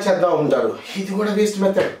ఎలా చేద్దాం ఉంటారు, ఇది కూడా వేస్ట్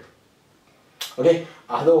మెథడ్. ఓకే,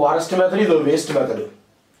 అదో వారెస్ట్ మెథడ్, ఇదో వేస్ట్ మెథడ్.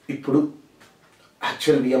 ఇప్పుడు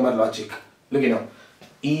యాక్చువల్ విఎంఆర్ లాజిక్ లుకినా.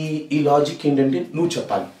 ఈ లాజిక్ ఏంటంటే నువ్వు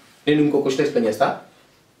చెప్పాలి. నేను ఇంకో క్వశ్చన్ ఎక్స్ప్లెయిన్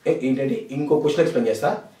చేస్తా.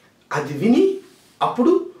 అది విని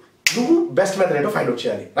అప్పుడు నువ్వు బెస్ట్ మెథడ్ ఏంటో ఫైండ్ అవుట్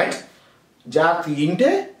చేయాలి. రైట్. జాగ్రత్త వింటే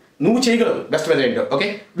నువ్వు చేయగలవు బెస్ట్ మెథడ్ ఏంటో. ఓకే,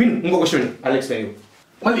 విను. ఇంకో క్వశ్చన్ విను, అది ఎక్స్ప్లెయిన్.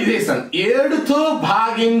 మళ్ళీ ఇదే ఇస్తాను. 7తో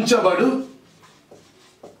భాగించబడు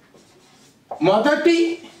మొదటి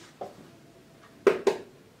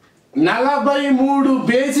 43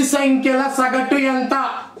 బేసి సంఖ్యల సగటు ఎంత?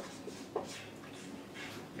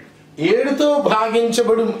 7తో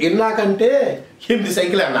భాగించబడు ఎన్నాకంటే 8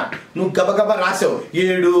 సంఖ్యలు అన్నా. నువ్వు గబగబా రాసావు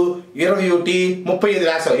 7, 21, 35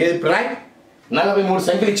 రాసావు. ఏది రైట్? 43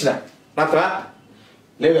 సంఖ్యలు ఇచ్చిన నాకు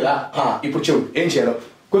లేదు కదా. ఇప్పుడు చూడు ఏం చేయాలి.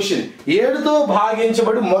 క్వశ్చన్ 7తో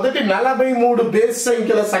భాగించబడు మొదటి 43 బేస్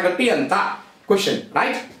సంఖ్యల సగటు ఎంత? Question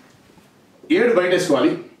right. 7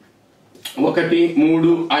 బయటేసుకోవాలి. 1,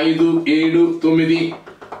 3, 5, 7, 9,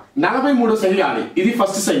 43 సంఖ్య కావాలి. ఇది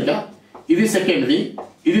ఫస్ట్ సంఖ్య, ఇది సెకండ్ది,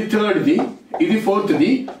 ఇది థర్డ్ది, ఇది ఫోర్త్ది,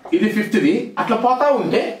 ఇది ఫిఫ్త్ది, అట్లా పోతా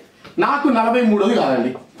ఉంటే నాకు 43ది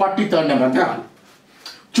కాదండి, 43rd నెంబర్ అంటే కావాలి.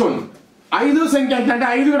 చూడండి 5వ సంఖ్య ఎంత అంటే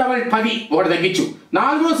 5 డబల్ 10 ఒకటి తగ్గించు.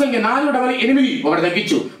 4వ సంఖ్య 4 డబల్ 8 ఒకటి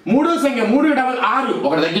తగ్గించు. 3వ సంఖ్య 3 డబల్ 6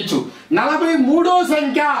 ఒకటి తగ్గించు. 43వ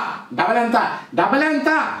సంఖ్య డబల్ ఎంత?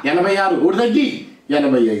 86 ఒకటి తగ్గి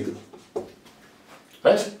 85.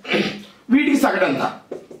 వీటికి సగటు ఎంత?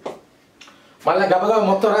 మళ్ళీ గబగబా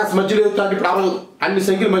మొత్తం రాసి మధ్యలో ఎత్తుతాంటే ఇప్పుడు అవ్వదు. అన్ని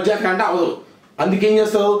సంఖ్యలు మధ్య అంటే అవ్వదు. అందుకేం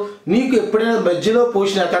చేస్తావు? నీకు ఎప్పుడైనా మధ్యలో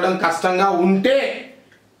పోషన్ ఎత్తడం కష్టంగా ఉంటే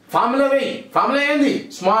ఫార్ములా వేయి. ఫార్ములా ఏంది?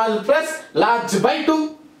 Small plus large by 2.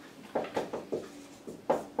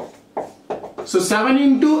 So 7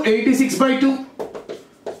 into 86/2,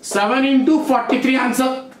 7 into 43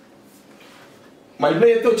 answer. మళ్ళీ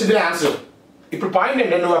ఎత్తు వచ్చింది ఆన్సర్. ఇప్పుడు పాయింట్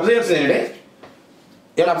ఏంటంటే నువ్వు అబ్జర్వ్ చేస్తుంది ఏంటంటే,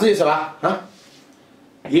 ఏమైనా అబ్జర్వ్ చేసావా?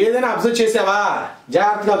 ఏదైనా అబ్జర్వ్ చేసావా?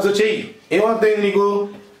 జాగ్రత్తగా అబ్జర్వ్ చేయి. ఏమవుతుంది నీకు?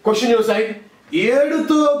 క్వశ్చన్ చూసాయి.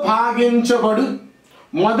 7తో భాగించబడు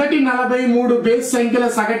మొదటి 43 బేస్ సంఖ్యల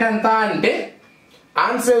సగటు ఎంత అంటే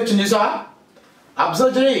ఆన్సర్ వచ్చింది. చూసావా?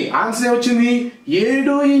 అబ్జర్వ్ చేయి. ఆన్సర్ వచ్చింది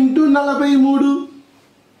 7 into 43.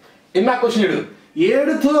 ఇన్నా క్వశ్చన్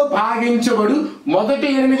 7తో భాగించబడు మొదటి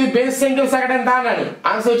 8 బేస్ సంఖ్యల సగటు ఎంత అన్నాడు.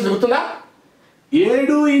 ఆన్సర్ వచ్చింది గుర్తుందా?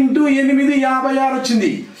 7 into 8 56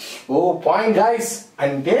 వచ్చింది. ఓ పాయింట్ గైస్.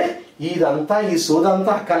 అంటే ఇదంతా ఈ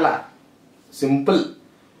సోదంతా అక్కర్లా, సింపుల్.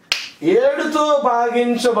 7తో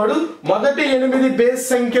భాగించబడు మొదటి 8 బేస్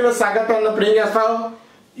సంఖ్యల సగటు అన్నప్పుడు ఏం చేస్తావు?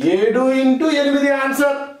 7 into 8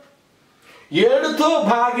 ఆన్సర్. 7తో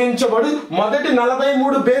భాగించబడు మొదటి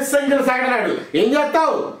 43 బేస్ సంఖ్యల సగటు అన్నాడు. ఏం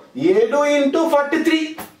చేస్తావు? 7 into 43.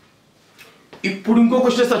 ఇప్పుడు ఇంకో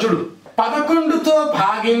క్వశ్చన్ ఇస్తా చూడు. 11తో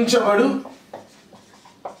భాగించబడు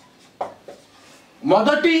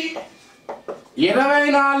మొదటి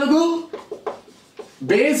 24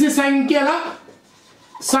 బేసి సంఖ్యల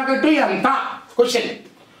సగటు ఎంత? క్వశ్చన్.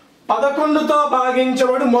 11తో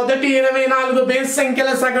భాగించబడు మొదటి 24 బేస్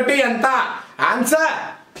సంఖ్యల సగటు ఎంత? Answer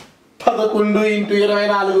 11 into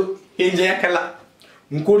 24. ఏం చేయక్కర్లా.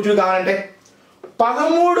 ఇంకోటి చూడు కావాలంటే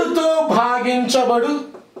 13తో భాగించబడు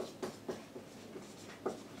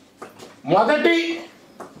మొదటి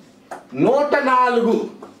 104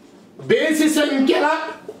 బేసి సంఖ్యల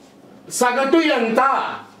సగటు ఎంత?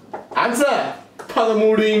 Answer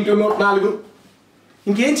 13 into 104.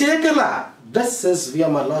 ఇంకేం చేయక్కర్లా. దస్ ఇస్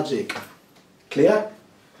వియర్ లాజిక్. క్లియర్?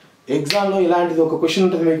 ఎగ్జామ్లో ఇలాంటిది ఒక క్వశ్చన్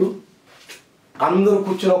ఉంటుంది మీకు. అందరూ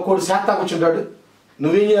కూర్చొని ఒక్కోటి శాతం కూర్చుంటాడు.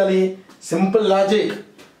 నువ్వేం చేయాలి? Simple logic.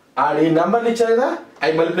 ఆడి నెంబర్లు ఇచ్చారు కదా,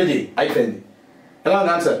 అవి మల్టిప్లై చేయి, అయిపోయింది. ఎలా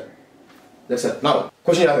ఉంది answer? That's it. Now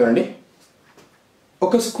question చదవండి.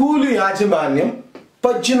 ఒక స్కూలు యాజమాన్యం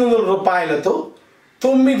 1800 రూపాయలతో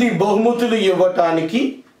 9 బహుమతులు ఇవ్వటానికి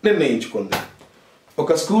నిర్ణయించుకుంది.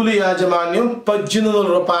 ఒక స్కూలు యాజమాన్యం 1800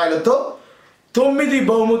 రూపాయలతో 9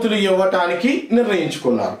 బహుమతులు ఇవ్వటానికి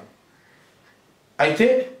నిర్ణయించుకున్నారు. అయితే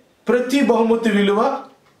ప్రతి బహుమతి విలువ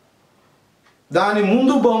దాని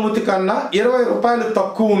ముందు బహుమతి కన్నా 20 రూపాయలు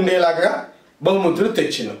తక్కువ ఉండేలాగా బహుమతులు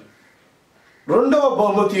తెచ్చిన రెండవ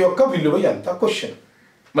బహుమతి యొక్క విలువ ఎంత? క్వశ్చన్.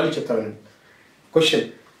 మళ్ళీ చెప్తాను. క్వశ్చన్.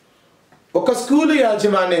 ఒక స్కూల్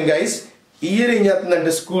యాజమాన్యం గైస్ ఇయర్ ఏం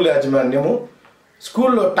చేస్తుందంటే, స్కూల్ యాజమాన్యము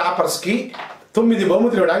స్కూల్లో టాపర్స్కి 9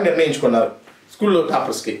 బహుమతులు ఇవ్వడానికి నిర్ణయించుకున్నారు. స్కూల్లో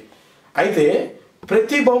టాపర్స్కి. అయితే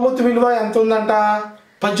ప్రతి బహుమతి విలువ ఎంత ఉందంట?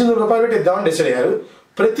 1800 రూపాయలు పెట్టి ఇద్దామని డిసైడ్ అయ్యారు.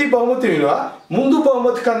 ప్రతి బహుమతి విలువ ముందు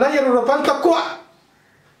బహుమతి కన్నా 20 రూపాయలు తక్కువ.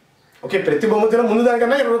 ఓకే, ప్రతి బహుమతి ముందు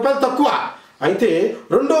దానికన్నా 20 రూపాయలు తక్కువ. అయితే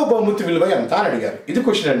రెండవ బహుమతి విలువ ఎంత అని అడిగారు. ఇది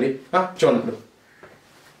క్వశ్చన్ అండి. చూడండి.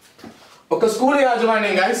 ఒక స్కూల్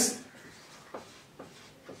యాజమాన్యం గైస్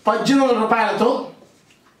 1800 రూపాయలతో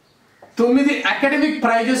 9 అకాడమిక్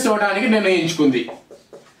ప్రైజెస్ ఇవ్వడానికి నిర్ణయించుకుంది.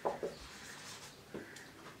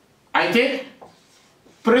 అయితే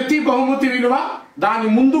ప్రతి బహుమతి విలువ దాని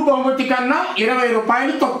ముందు బహుమతి కన్నా 20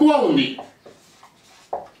 రూపాయలు తక్కువ ఉంది.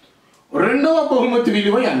 రెండవ బహుమతి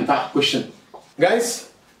విలువ ఎంత? Question. Guys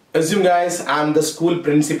assume guys I'm the school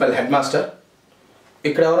principal head master.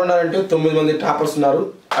 ఇక్కడ ఎవరు ఉన్నారంటే 9 మంది టాపర్స్ ఉన్నారు.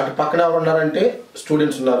 అటు పక్కన ఎవరు ఉన్నారంటే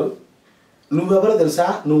స్టూడెంట్స్ ఉన్నారు. నువ్వెవరో తెలుసా?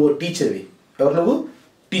 నువ్వు టీచర్వి. ఎవరు నువ్వు?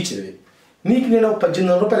 టీచర్వి. నీకు నేను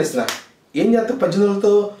 1800 రూపాయలు ఇస్తున్నా. ఏం చేస్తావు?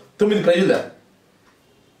 1800తో 9 ప్రైజులు.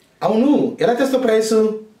 అవును ఎలా తెస్తావు ప్రైస్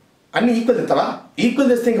అన్ని ఈక్వల్ తెస్తావా ఈక్వల్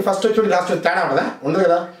తెస్తే ఇంకా ఫస్ట్ వచ్చి లాస్ట్ తేడా ఉండదా ఉండదు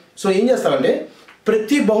కదా సో ఏం చేస్తావంటే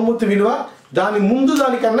ప్రతి బహుమతి విలువ దాని ముందు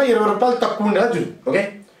దానికన్నా 20 రూపాయలు తక్కువ ఉండేలా చూడు ఓకే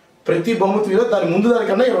ప్రతి బహుమతి విలువ దాని ముందు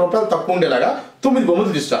దానికన్నా 20 రూపాయలు తక్కువ ఉండేలాగా 9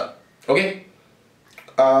 బహుమతులు ఇస్తా ఓకే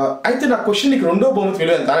అయితే నా క్వశ్చన్ నీకు రెండో బహుమతి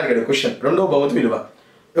విలువ ఎంత అని అడిగాడు క్వశ్చన్ రెండో బహుమతి విలువ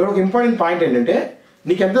ఇక్కడ ఒక ఇంపార్టెంట్ పాయింట్ ఏంటంటే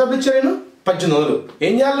నీకు ఎంత డబ్బు ఇచ్చా నేను 1800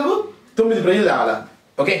 ఏం చేయాలి నువ్వు 9 ప్రైజులు తేవాలా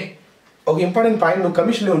ఓకే ఒక ఇంపార్టెంట్ పాయింట్ నువ్వు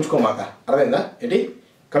కమిషన్లో ఉంచుకోమాక అర్థమైందా ఏంటి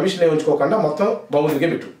కమిషన్లో ఉంచుకోకుండా మొత్తం బహుమతికే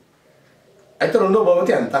పెట్టు అయితే రెండో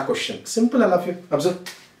బహుమతి ఎంత question simple I love you observe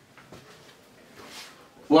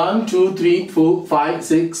 1 2 3 4 5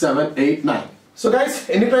 6 7 8 9 so guys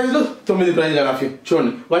ఎన్ని ప్రైజులు 9 ప్రైజులు ఐ లవ్ యూ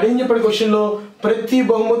చూడండి వాడు ఏం చెప్పాడు క్వశ్చన్ లో ప్రతి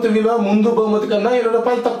బహుమతి విలువ ముందు బహుమతి కన్నా 20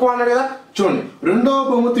 రూపాయలు తక్కువ అన్నాడు కదా చూడండి రెండో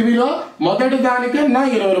బహుమతి విలువ మొదటి దానికన్నా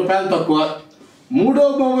 20 రూపాయలు తక్కువ మూడో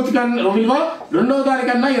బహుమతి కన్నా విలువ రెండో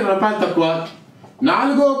దానికన్నా 20 రూపాయలు తక్కువ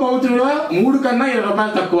నాలుగో బహుమతి విలువ 3 కన్నా 20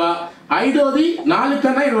 రూపాయలు తక్కువ ఐదోది 4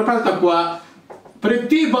 కన్నా 20 రూపాయలు తక్కువ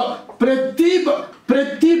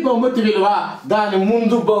ప్రతి బహుమతి విలువ దాని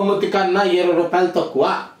ముందు బహుమతి కన్నా 20 రూపాయలు తక్కువ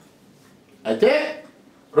అయితే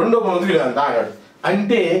రెండో బహుమతి విలువ ఎంత అన్నాడు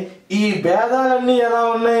అంటే ఈ భేదాలన్నీ ఎలా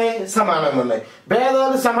ఉన్నాయి సమానంగా ఉన్నాయి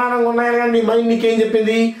భేదాలు సమానంగా ఉన్నాయి కానీ నీ మైండ్ నీకేం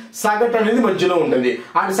చెప్పింది సగటు అనేది మధ్యలో ఉంటుంది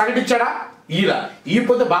ఆడు సగటు ఇచ్చాడా ఈలా ఈ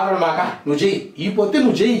పోతే బాధపడమాక నువ్వు చెయ్యి ఈ పోతే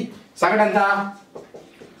నువ్వు చెయ్యి సగటు ఎంత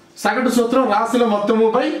సగటు సూత్రం రాశుల మొత్తము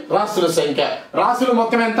బై రాశుల సంఖ్య రాశుల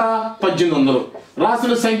మొత్తం ఎంత 1800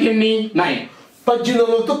 రాశుల సంఖ్య ఎన్ని 9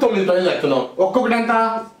 1800తో 9 ప్రైజులు ఎత్తున్నాం ఒక్కొక్కటి ఎంత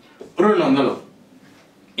 200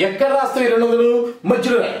 ఎక్కడ రాస్తావు 200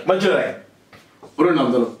 మధ్యలో రాయి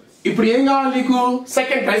 200 ఇప్పుడు ఏం కావాలి నీకు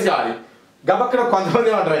సెకండ్ ప్రైజ్ కావాలి గబక్కడ కొంతమంది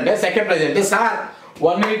ఏమంటారంటే సెకండ్ ప్రైజ్ అంటే సార్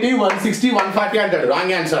 180 160 140 అంటాడు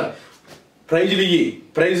రాంగ్ ఆన్సర్ ప్రైజులు ఇయ్యి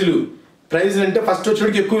ప్రైజులు అంటే ఫస్ట్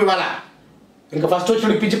వచ్చేటికి ఎక్కువ ఇవ్వాలా ఇంకా ఫస్ట్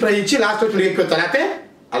వచ్చేటికి పిచ్చి ప్రైజ్ ఇచ్చి లాస్ట్ వచ్చేటికి ఎక్కువ ఇస్తాను అయితే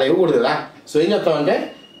అలా ఇవ్వకూడదు కదా సో ఏం చెప్తామంటే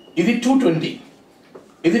ఇది 220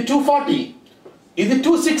 ఇది 240 ఇది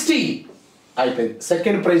 260 అయిపోయింది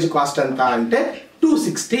సెకండ్ ప్రైజ్ కాస్ట్ ఎంత అంటే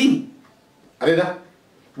 260 అదేదా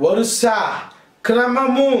వరుస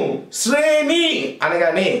క్రమము శ్రేణి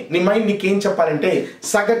అనగానే నీ మైండ్ నీకేం చెప్పాలంటే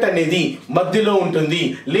సగటు అనేది మధ్యలో ఉంటుంది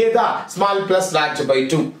లేదా స్మాల్ ప్లస్ లార్జ్ బై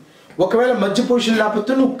 2 ఒకవేళ మధ్య పొజిషన్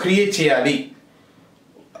లేకపోతే నువ్వు క్రియేట్ చేయాలి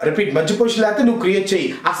రిపీట్ మధ్య పొజిషన్ లేకపోతే నువ్వు క్రియేట్ చేయి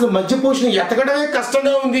అసలు మధ్య పొజిషన్ ఎతకడమే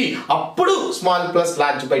కష్టంగా ఉంది అప్పుడు small plus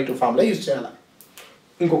large by 2 formula use చేయాలి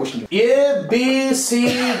ఇంకో క్వశ్చన్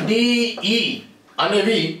ABCDE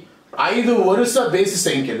అనేవి 5 వరుస బేసి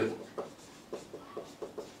సంఖ్యలు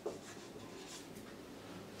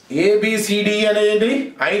ABCD అనేది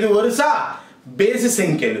 5 వరుస బేసి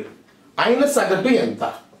సంఖ్యలు అయిన సగటు ఎంత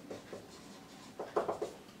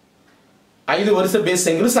 5 వరుస బేసి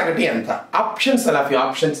సంఖ్యలు సగటు ఎంత ఆప్షన్స్ అలా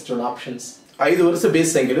ఆప్షన్స్ చూడండి ఆప్షన్స్ 5 వరుస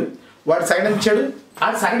బేసి సంఖ్యలు వాడు సగటు ఎంత ఇచ్చాడు ఆ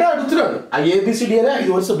సగటే అడుగుతున్నాడు ఆ ABCD అనే 5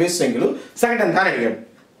 వరుస బేసి సంఖ్యలు సగటు ఎంత అని అడిగాడు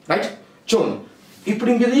రైట్ చూడండి ఇప్పుడు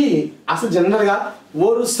ఇంకది అసలు జనరల్ గా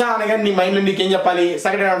వరుస అనగా నీ మైండ్ లో నీకేం చెప్పాలి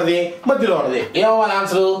సగటు ఉంటుంది మధ్యలో ఉంటుంది ఏమవ్వాలి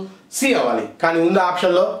ఆన్సర్ సి అవ్వాలి కానీ ఉంది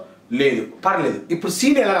ఆప్షన్ లో లేదు పర్లేదు ఇప్పుడు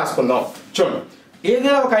సిని ఎలా రాసుకుందాం చూడండి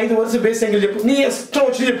ఏదైనా ఒక 5 వరుస బేస్ సంఖ్యలు చెప్పు నీ ఇష్టం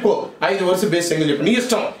వచ్చి చెప్పుకో 5 వరుస బేస్ సంఖ్యలు చెప్పు నీ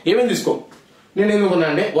ఇష్టం ఏమేమి తీసుకో నేను ఎందుకున్నా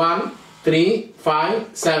అంటే 1 3 5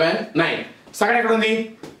 7 9 సగటు ఎక్కడ ఉంది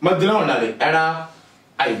మధ్యలో ఉండాలి ఎడా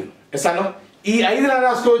 5 ఎసాను ఈ 5 ఎలా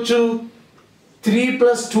రాసుకోవచ్చు 3 +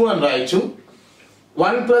 2 అని రాయొచ్చు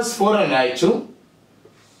 1 + 4 అని రాయొచ్చు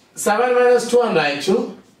 7 - 2 అని రాయొచ్చు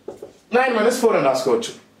 9 - 4 అని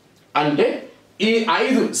రాసుకోవచ్చు అంటే ఈ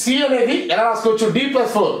 5 సి అనేది ఎలా రాసుకోవచ్చు D +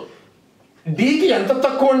 4 డికి ఎంత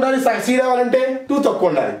తక్కువ ఉండాలి సి రావాలంటే 2 తక్కువ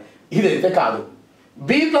ఉండాలి ఇదైతే కాదు B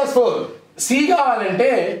 + 4 సి కావాలంటే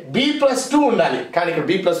B + 2 ఉండాలి కానీ ఇక్కడ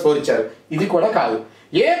B + 4 ఇచ్చారు ఇది కూడా కాదు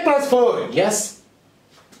A + 4 ఎస్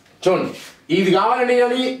చూడండి ఇది కావాలంటే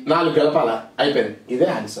 4 కలపాలా అయిపోయింది ఇదే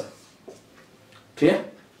ఆన్సర్ క్లియర్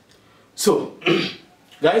సో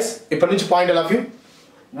గైస్ ఇప్పటి నుంచి పాయింట్ ఆఫ్ వ్యూ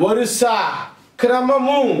వరుస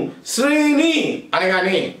క్రమము శ్రేణి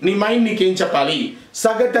అనగానే నీ మైండ్ నీకేం చెప్పాలి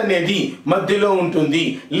సగటు అనేది మధ్యలో ఉంటుంది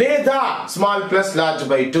లేదా స్మాల్ ప్లస్ లార్జ్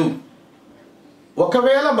బై 2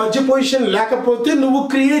 ఒకవేళ మధ్య పొజిషన్ లేకపోతే నువ్వు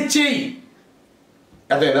క్రియేట్ చేయి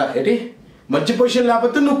అదేనా ఏంటి మధ్య పొజిషన్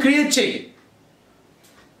లేకపోతే నువ్వు క్రియేట్ చేయి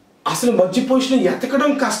అసలు మధ్య పొజిషన్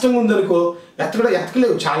ఎతకడం కష్టంగా ఉందనుకో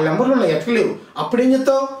ఎతకలేవు చాలా నెంబర్లు ఉన్నాయి ఎతకలేవు అప్పుడు ఏం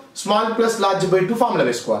చేస్తావు small plus large by 2 formula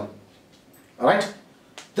వేసుకోవాలి right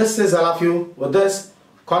this is all of you with this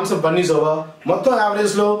concept 1 is over మొత్తం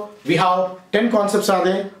average లో we have 10 concepts are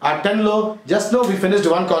there ఆ 10 లో just now we finished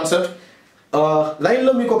one concept line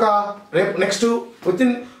లో మీకు ఒక next with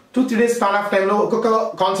in 2-3 days span of time లో ఒక్కొక్క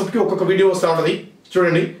concept కి ఒక్కొక్క వీడియో వస్తూ ఉంటుంది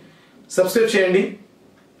చూడండి సబ్స్క్రైబ్ చేయండి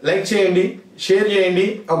లైక్ చేయండి, షేర్ చేయండి,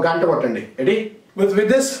 ఒక గంట కొట్టండి. Ready? With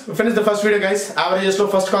this, we finish the first video, guys. Averages లో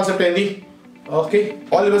ఫస్ట్ కాన్సెప్ట్ ఏంది? Okay,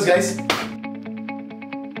 all the best, guys.